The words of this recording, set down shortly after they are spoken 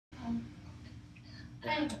I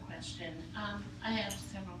have a question. I have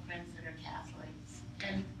several friends that are Catholics,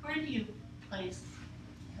 and where do you place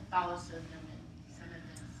Catholicism in some of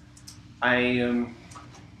this?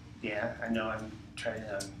 Yeah, I know I'm trying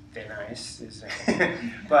on thin ice,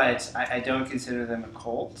 but I don't consider them a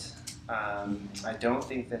cult. I don't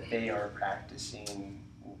think that they are practicing,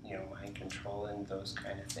 mind control and those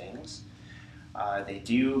kind of things. They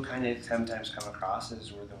do kind of sometimes come across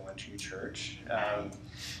as we're the one true church.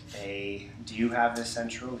 They do have a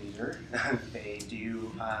central leader. They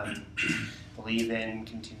do believe in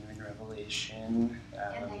continuing revelation.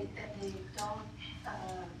 And they don't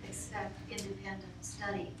accept independent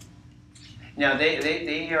study. Now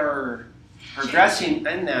they are progressing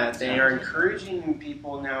in that. They are encouraging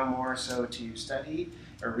people now more so to study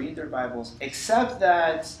or read their Bibles, except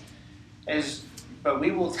that but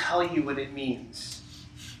we will tell you what it means.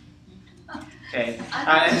 Okay,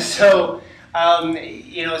 so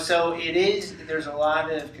it is. There's a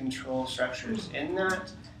lot of control structures in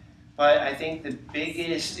that, but I think the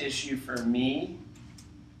biggest issue for me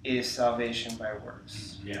is salvation by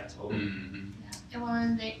works. Yeah, totally. Yeah.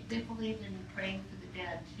 And they believe in praying for the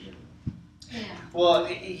dead too. Yeah. Well,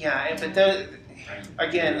 yeah, but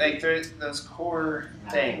again, like there's those core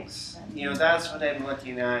things. That's what I'm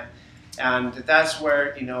looking at, and that's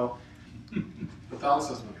where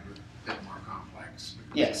Catholicism is a bit more complex.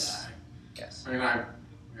 Yes. Yes. I mean, I have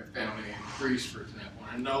family and priest, for example,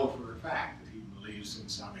 and I know for a fact that he believes in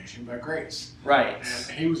salvation by grace. Right.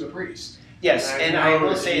 And he was a priest. Yes, and I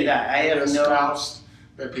will say that I have espoused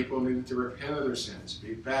that people needed to repent of their sins,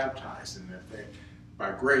 be baptized, and that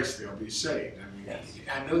by grace they'll be saved. I mean, yes.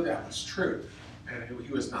 I knew that was true, and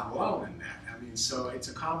he was not alone in that. I mean, so it's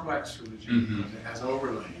a complex religion because it has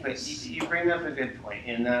overlays. But you bring up a good point,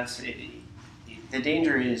 and that's the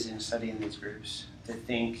danger is in studying these groups to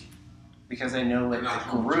think, because I know what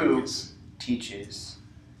the group teaches,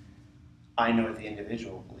 I know what the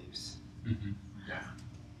individual believes. Mm-hmm. Yeah.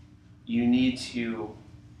 You need to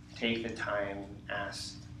take the time and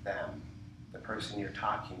ask them, the person you're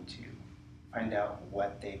talking to, find out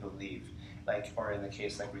what they believe. Or in the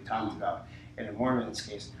case like we talked about, in a Mormon's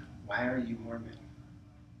case, why are you Mormon?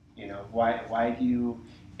 Why do you,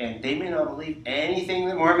 and they may not believe anything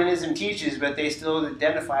that Mormonism teaches, but they still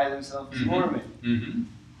identify themselves as Mormon. Mm-hmm.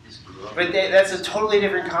 But that's a totally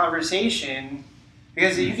different conversation,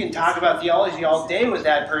 because you can talk about theology all day with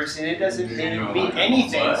that person, it doesn't mean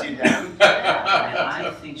anything to them.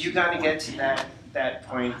 I think You got to get to that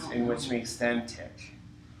point in which makes them tick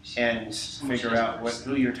and figure out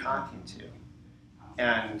who you're talking to.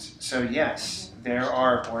 And so yes, there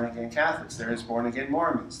are born-again Catholics, there's born-again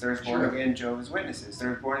Mormons, there's born-again Jehovah's Witnesses, I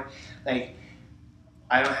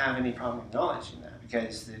don't have any problem acknowledging that,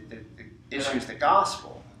 because the issue is the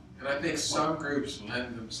gospel. And I think some groups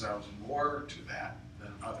lend themselves more to that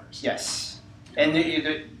than others. Yes, and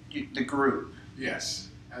the group. Yes,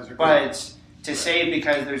 as a group. But to say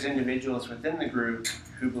because there's individuals within the group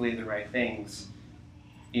who believe the right things,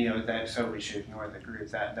 that so we should ignore the group,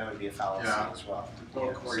 that would be a fallacy as well. To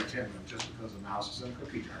quote Corey Tinman, just because a mouse is in a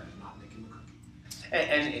cookie jar does not make him a cookie.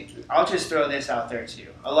 And I'll just throw this out there too.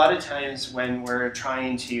 A lot of times when we're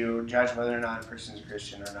trying to judge whether or not a person's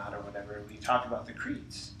Christian or not or whatever, we talk about the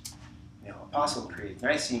creeds. Apostle Creed,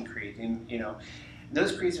 Nicene Creed, and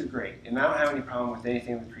those creeds are great, and I don't have any problem with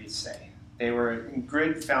anything the creeds say. They were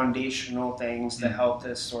good foundational things that helped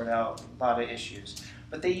us sort out a lot of issues.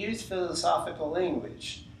 But they use philosophical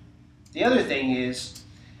language. The other thing is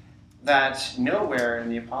that nowhere in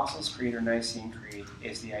the Apostles' Creed or Nicene Creed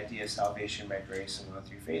is the idea of salvation by grace alone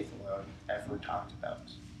through faith alone ever talked about.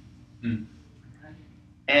 Mm.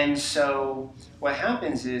 And so what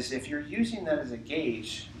happens is if you're using that as a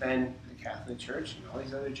gauge, then the Catholic Church and all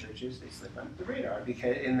these other churches, they slip under the radar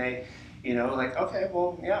okay,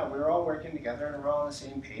 well, yeah, we're all working together and we're all on the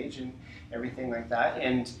same page and everything like that.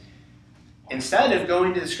 And instead of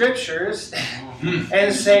going to the scriptures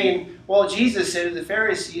and saying, well, Jesus said to the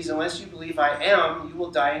Pharisees, unless you believe I am, you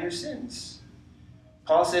will die in your sins.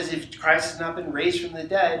 Paul says if Christ has not been raised from the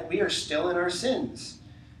dead, we are still in our sins.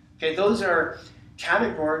 Okay, those are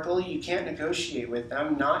categorical. You can't negotiate with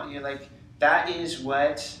them. That is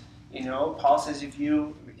what, Paul says if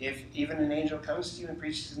even an angel comes to you and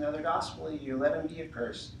preaches another gospel, you let him be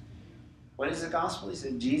accursed. What is the gospel? He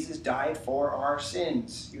said Jesus died for our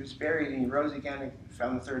sins. He was buried and he rose again and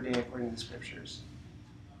found the third day according to the scriptures.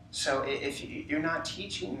 So if you're not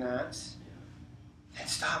teaching that, then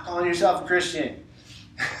stop calling yourself a Christian.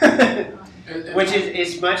 Which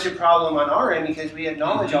is much a problem on our end because we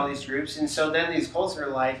acknowledge all these groups, and so then these cults are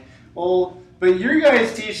like, well, but you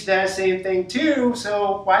guys teach that same thing too,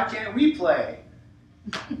 so why can't we play?